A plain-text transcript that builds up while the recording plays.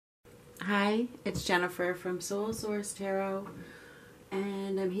Hi, it's Jennifer from Soul Source Tarot,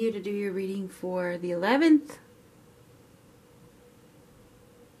 and I'm here to do your reading for the 11th.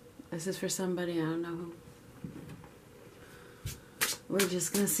 This is for somebody, I don't know who. We're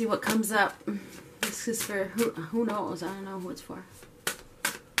just going to see what comes up. This is for who knows, I don't know who it's for.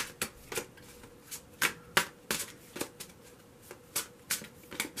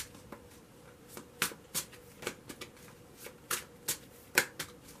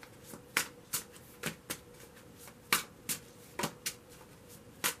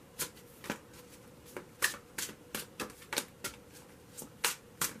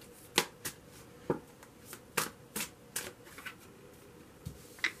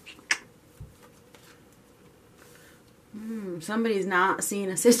 Somebody's not seeing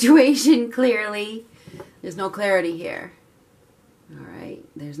a situation clearly. There's no clarity here. All right.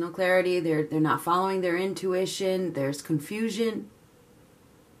 There's no clarity. They're not following their intuition. There's confusion.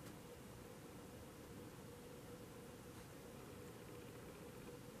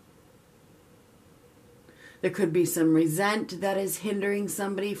 There could be some resent that is hindering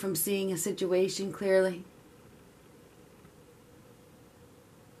somebody from seeing a situation clearly.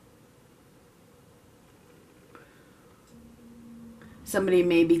 Somebody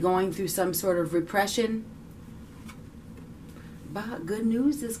may be going through some sort of repression. But good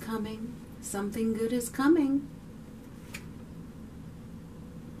news is coming. Something good is coming.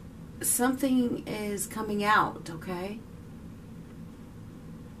 Something is coming out, okay?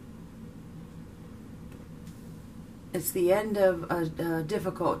 It's the end of a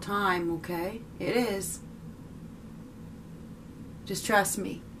difficult time, okay? It is. Just trust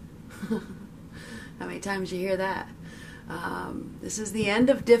me. How many times you hear that? This is the end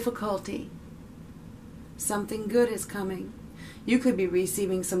of difficulty. Something good is coming. You could be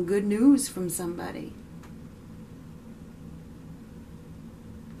receiving some good news from somebody.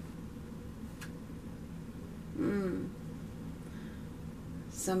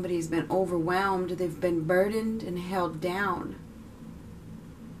 Somebody's been overwhelmed. They've been burdened and held down.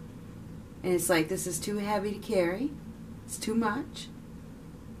 And it's like, this is too heavy to carry. It's too much.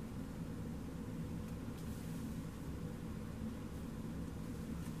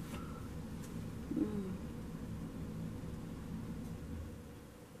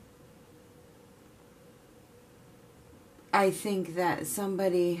 I think that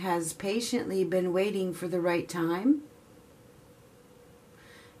somebody has patiently been waiting for the right time.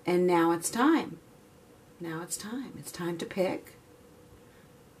 And now it's time. Now it's time. It's time to pick.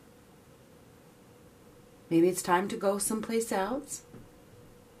 Maybe it's time to go someplace else.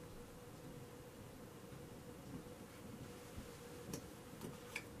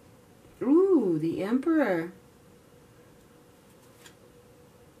 Ooh, the Emperor.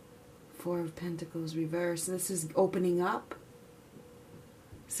 Four of Pentacles reversed. This is opening up.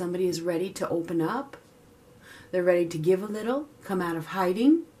 Somebody is ready to open up. They're ready to give a little, come out of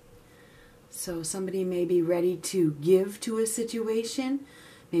hiding. So somebody may be ready to give to a situation.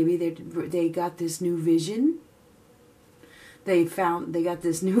 Maybe they got this new vision. They got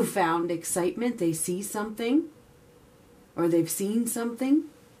this newfound excitement. They see something, or they've seen something.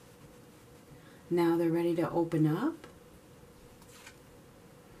 Now they're ready to open up.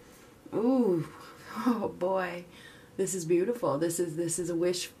 Ooh, oh boy, this is beautiful. This is a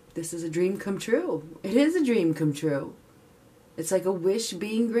wish. This is a dream come true. It is a dream come true. It's like a wish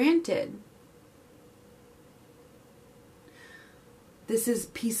being granted. This is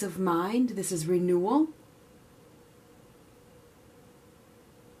peace of mind. This is renewal.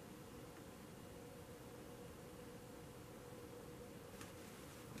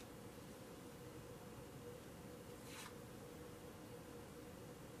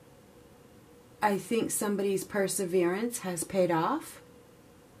 I think somebody's perseverance has paid off.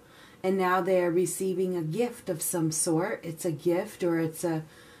 And now they are receiving a gift of some sort. It's a gift, or it's a,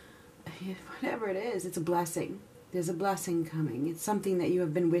 whatever it is, it's a blessing. There's a blessing coming. It's something that you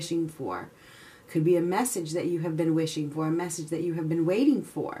have been wishing for. Could be a message that you have been wishing for, a message that you have been waiting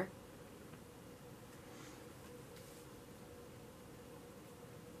for.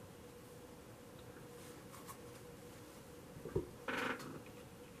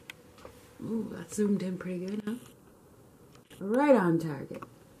 Ooh, that zoomed in pretty good, huh? Right on target.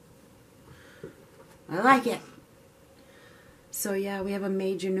 I like it. So yeah, we have a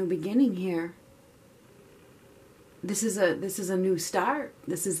major new beginning here. This is a new start.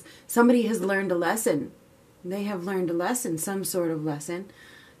 Somebody has learned a lesson. They have learned a lesson, some sort of lesson.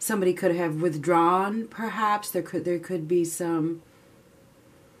 Somebody could have withdrawn, perhaps. There could be some,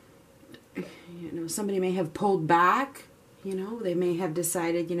 somebody may have pulled back. They may have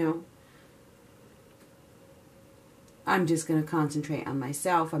decided, I'm just going to concentrate on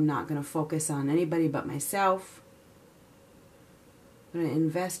myself. I'm not going to focus on anybody but myself. I'm going to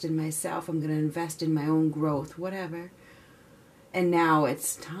invest in myself. I'm going to invest in my own growth, whatever. And now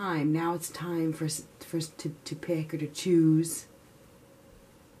it's time. Now it's time to pick or to choose.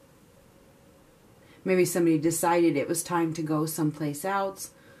 Maybe somebody decided it was time to go someplace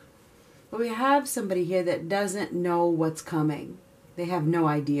else. But we have somebody here that doesn't know what's coming. They have no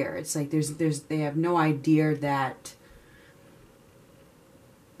idea. It's like they have no idea that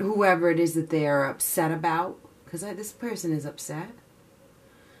whoever it is that they are upset about, because this person is upset,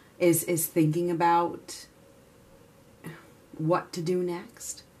 is thinking about what to do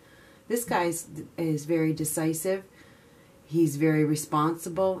next. This guy is very decisive. He's very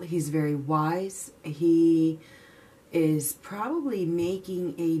responsible. He's very wise. He is probably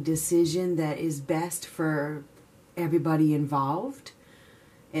making a decision that is best for everybody involved.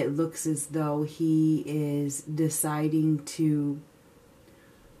 It looks as though he is deciding to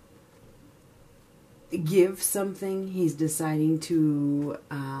give something. He's deciding to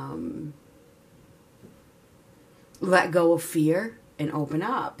let go of fear and open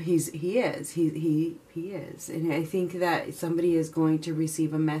up. He is. And I think that somebody is going to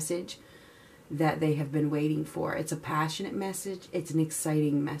receive a message that they have been waiting for. It's a passionate message. It's an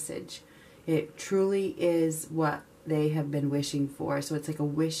exciting message. It truly is what they have been wishing for. So it's like a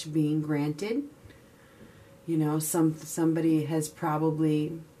wish being granted. You know, somebody has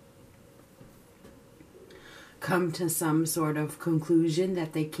probably come to some sort of conclusion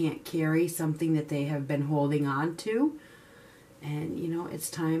that they can't carry something that they have been holding on to. And, you know, it's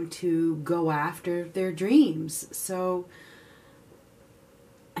time to go after their dreams. So,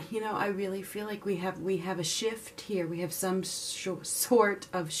 you know, I really feel like we have a shift here. We have some sort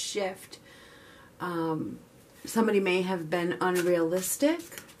of shift. Somebody may have been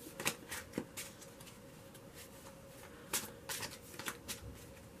unrealistic.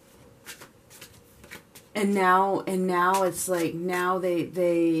 And now it's like, now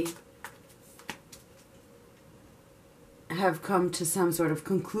they have come to some sort of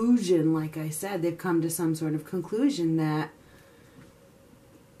conclusion. Like I said, they've come to some sort of conclusion that,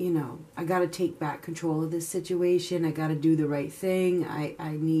 you know, I got to take back control of this situation. I got to do the right thing.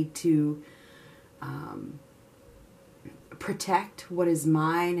 I need to protect what is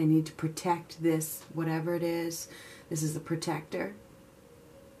mine. I need to protect this, whatever it is. This is the protector.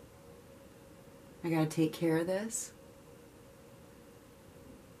 I got to take care of this.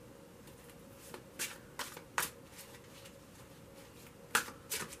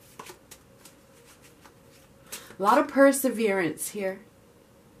 A lot of perseverance here.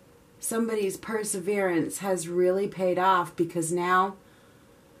 Somebody's perseverance has really paid off, because now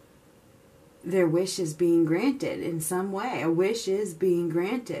their wish is being granted in some way. A wish is being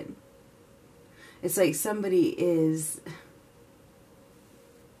granted. It's like somebody is...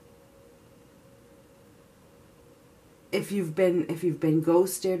 If you've been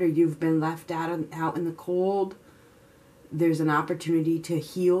ghosted or you've been left out in the cold, there's an opportunity to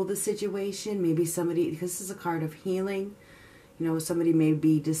heal the situation. Maybe somebody, because this is a card of healing, you know, somebody may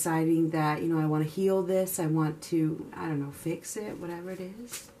be deciding that, you know, I want to heal this. I want to, I don't know, fix it, whatever it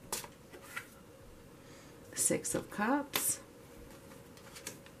is. Six of Cups.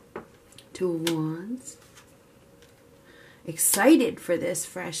 Two of Wands. Excited for this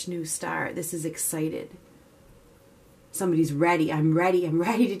fresh new start. This is excited. Somebody's ready. I'm ready. I'm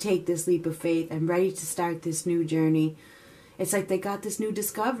ready to take this leap of faith. I'm ready to start this new journey. It's like they got this new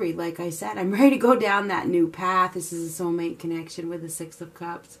discovery. Like I said, I'm ready to go down that new path. This is a soulmate connection with the Six of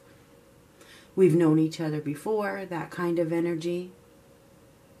Cups. We've known each other before. That kind of energy.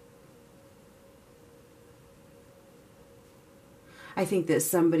 I think that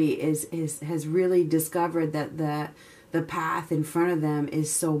somebody has really discovered that the path in front of them is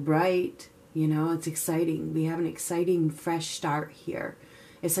so bright. You know, it's exciting. We have an exciting, fresh start here.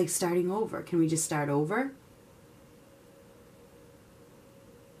 It's like starting over. Can we just start over?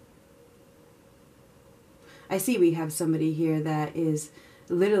 I see we have somebody here that is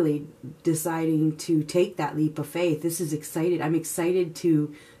literally deciding to take that leap of faith. This is excited. I'm excited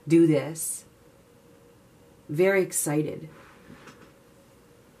to do this. Very excited.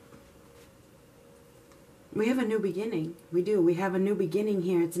 We have a new beginning. We do. We have a new beginning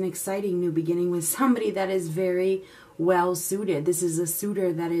here. It's an exciting new beginning with somebody that is very well suited. This is a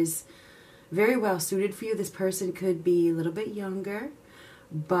suitor that is very well suited for you. This person could be a little bit younger,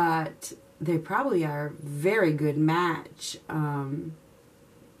 but they probably are a very good match. Oh,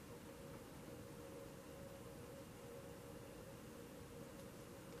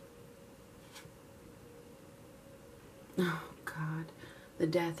 God. The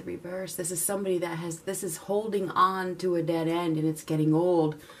Death reverse. This is somebody that this is holding on to a dead end and it's getting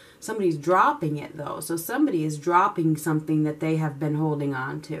old. Somebody's dropping it though. So somebody is dropping something that they have been holding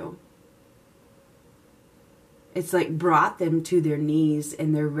on to. It's like brought them to their knees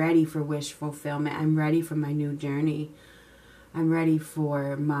and they're ready for wish fulfillment. I'm ready for my new journey. I'm ready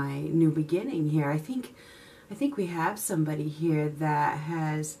for my new beginning here. I think we have somebody here that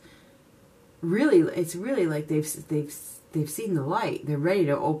has really, it's really like they've seen the light. They're ready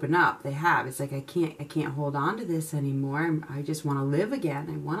to open up. They have. It's like I can't hold on to this anymore. I just want to live again.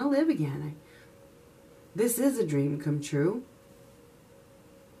 I want to live again. This is a dream come true.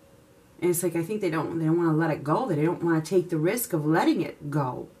 And it's like I think they don't want to let it go. They don't want to take the risk of letting it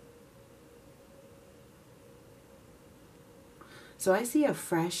go. So I see a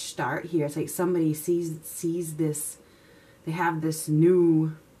fresh start here. It's like somebody sees this. They have this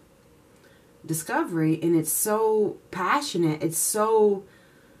new discovery and it's so passionate. It's so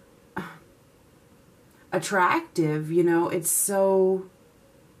attractive, you know. It's so...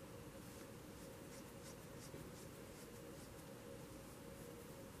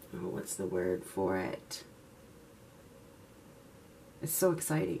 oh, what's the word for it? It's so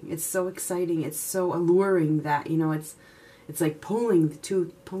exciting. It's so exciting. It's so alluring that, you know, it's like pulling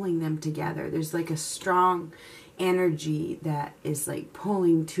them together. There's like a strong energy that is like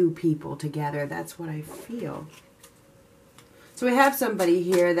pulling two people together. That's what I feel. So we have somebody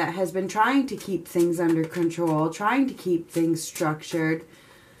here that has been trying to keep things under control, trying to keep things structured,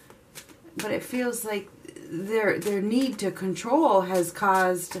 but it feels like their need to control has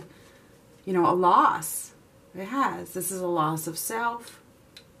caused, you know, a loss. It has. This is a loss of self.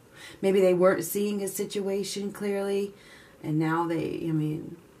 Maybe they weren't seeing a situation clearly. And now they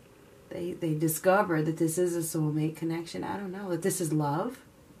discover that this is a soulmate connection. I don't know, that this is love.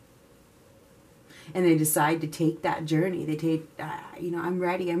 And they decide to take that journey. They take, you know, I'm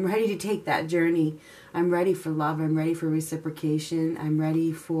ready to take that journey. I'm ready for love. I'm ready for reciprocation. I'm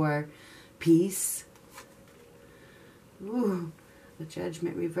ready for peace. Ooh, the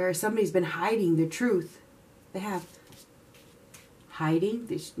Judgment reverse. Somebody's been hiding the truth. They have. Hiding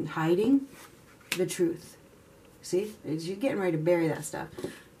the truth. See? You're getting ready to bury that stuff.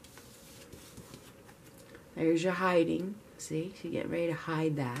 There's your hiding. See? You're getting ready to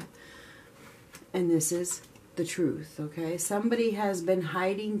hide that. And this is the truth, okay? Somebody has been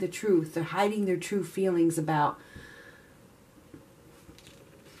hiding the truth. They're hiding their true feelings about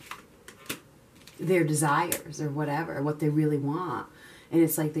their desires or whatever, what they really want. And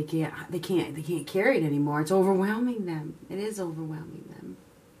it's like they can't carry it anymore. It's overwhelming them. It is overwhelming them.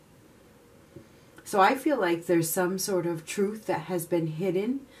 So I feel like there's some sort of truth that has been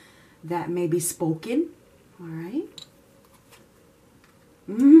hidden that may be spoken. All right.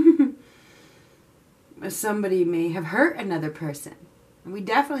 Somebody may have hurt another person. And we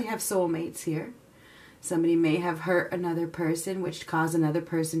definitely have soulmates here. Somebody may have hurt another person, which caused another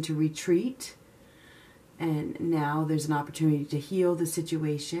person to retreat. And now there's an opportunity to heal the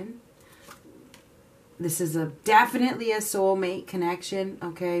situation. This is definitely a soulmate connection.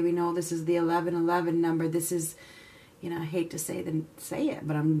 Okay, we know this is the 1111 number. This is, you know, I hate to say it,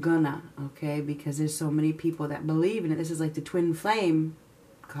 but I'm gonna, okay, because there's so many people that believe in it. This is like the twin flame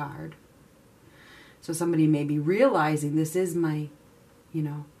card. So somebody may be realizing this is my, you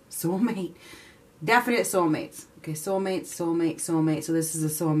know, soulmate. Definite soulmates. Okay, soulmate. So this is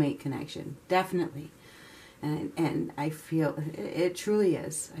a soulmate connection. Definitely. And I feel it truly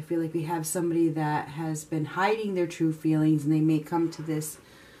is. I feel like we have somebody that has been hiding their true feelings, and they may come to this,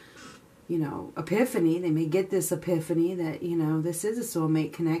 you know, epiphany. They may get this epiphany that, you know, this is a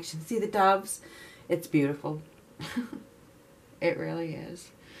soulmate connection. See the doves? It's beautiful. It really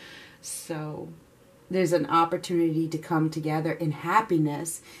is. So there's an opportunity to come together in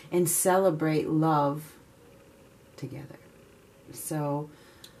happiness and celebrate love together. So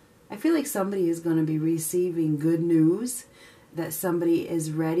I feel like somebody is going to be receiving good news, that somebody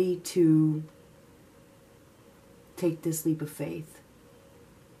is ready to take this leap of faith.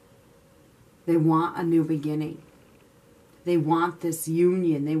 They want a new beginning. They want this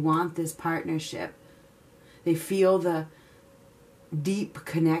union. They want this partnership. They feel the deep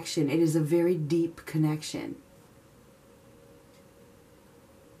connection. It is a very deep connection.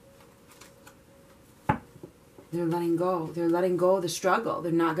 They're letting go. They're letting go of the struggle.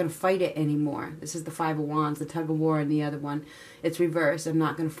 They're not going to fight it anymore. This is the Five of Wands, the tug of war, and the other one. It's reversed. I'm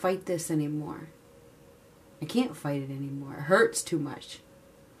not going to fight this anymore. I can't fight it anymore. It hurts too much.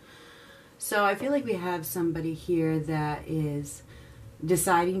 So I feel like we have somebody here that is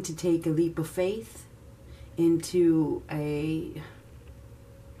deciding to take a leap of faith into a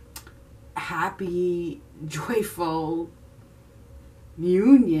happy, joyful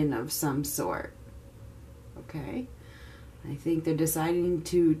union of some sort. Okay? I think they're deciding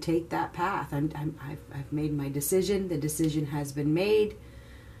to take that path. I've made my decision. The decision has been made.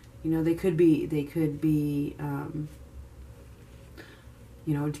 You know, they could be, you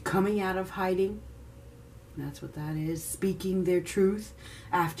know, coming out of hiding. That's what that is. Speaking their truth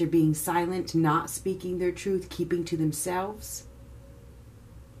after being silent, not speaking their truth, keeping to themselves.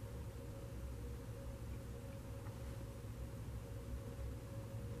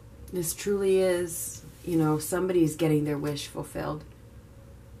 This truly is, you know, somebody's getting their wish fulfilled.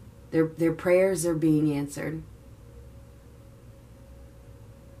 Their prayers are being answered.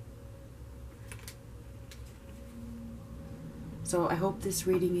 So I hope this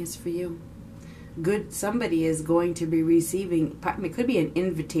reading is for you. Good, somebody is going to be receiving, it could be an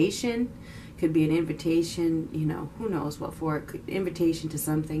invitation, could be an invitation, you know, who knows what for, invitation to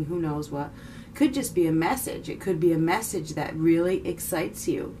something, who knows what. Could just be a message. It could be a message that really excites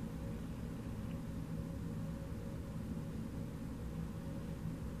you.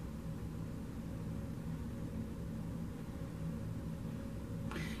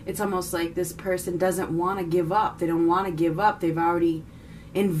 It's almost like this person doesn't want to give up. They don't want to give up. They've already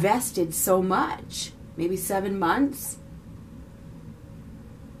invested so much. Maybe 7 months.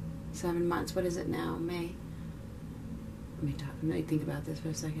 7 months. What is it now? May. Let me think about this for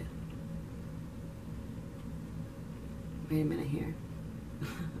a second. Wait a minute here.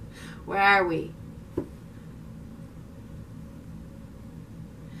 Where are we?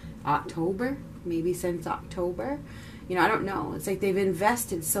 October? Maybe since October. You know, I don't know. It's like they've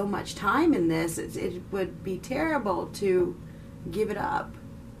invested so much time in this. It would be terrible to give it up.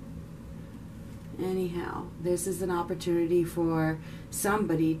 Anyhow, this is an opportunity for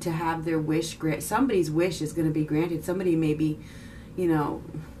somebody to have their wish granted. Somebody's wish is going to be granted. Somebody may be, you know,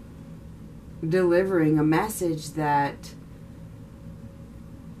 delivering a message that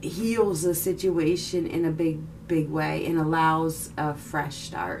heals a situation in a big way and allows a fresh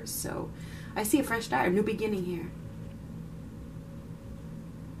start. So I see a fresh start, a new beginning here.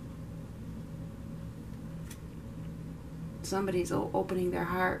 Somebody's opening their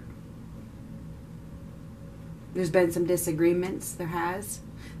heart. There's been some disagreements. There's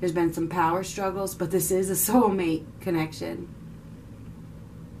been some power struggles, but this is a soulmate connection.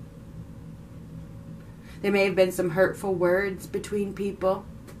 There may have been some hurtful words between people,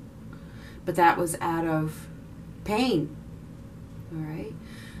 but that was out of pain. All right?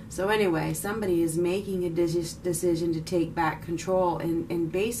 So anyway, somebody is making a decision to take back control and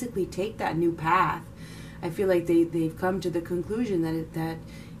basically take that new path. I feel like they've come to the conclusion that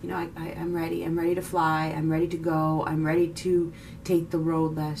you know, I'm ready. I'm ready to fly. I'm ready to go. I'm ready to take the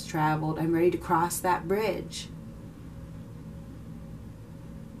road less traveled. I'm ready to cross that bridge.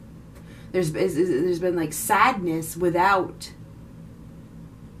 There's been like sadness without,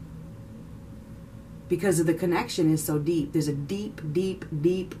 because of the connection is so deep. There's a deep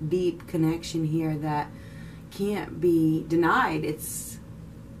connection here that can't be denied. It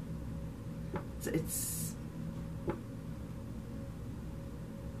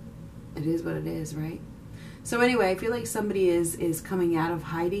is what it is, right? So anyway, I feel like somebody is coming out of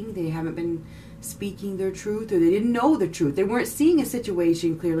hiding. They haven't been speaking their truth, or they didn't know the truth. They weren't seeing a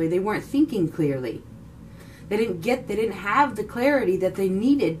situation clearly. They weren't thinking clearly. They didn't have the clarity that they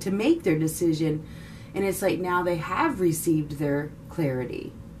needed to make their decision. And it's like now they have received their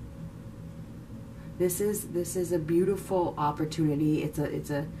clarity. This is a beautiful opportunity. It's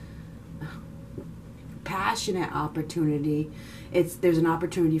a passionate opportunity. There's an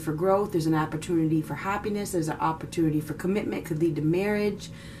opportunity for growth. There's an opportunity for happiness. There's an opportunity for commitment. Could lead to marriage.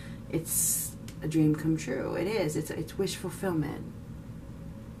 It's a dream come true. It is. It's wish fulfillment.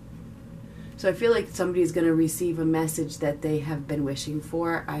 So I feel like somebody is going to receive a message that they have been wishing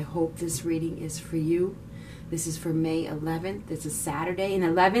for. I hope this reading is for you. This is for May 11th. This is Saturday. And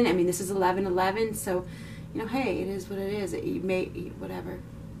 11, I mean, this is 11/11. So, you know, hey, it is what it is. You may, whatever.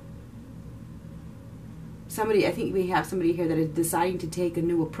 I think we have somebody here that is deciding to take a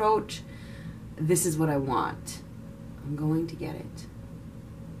new approach. This is what I want. I'm going to get it.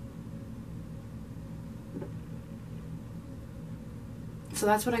 So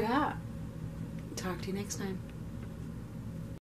that's what I got. Talk to you next time.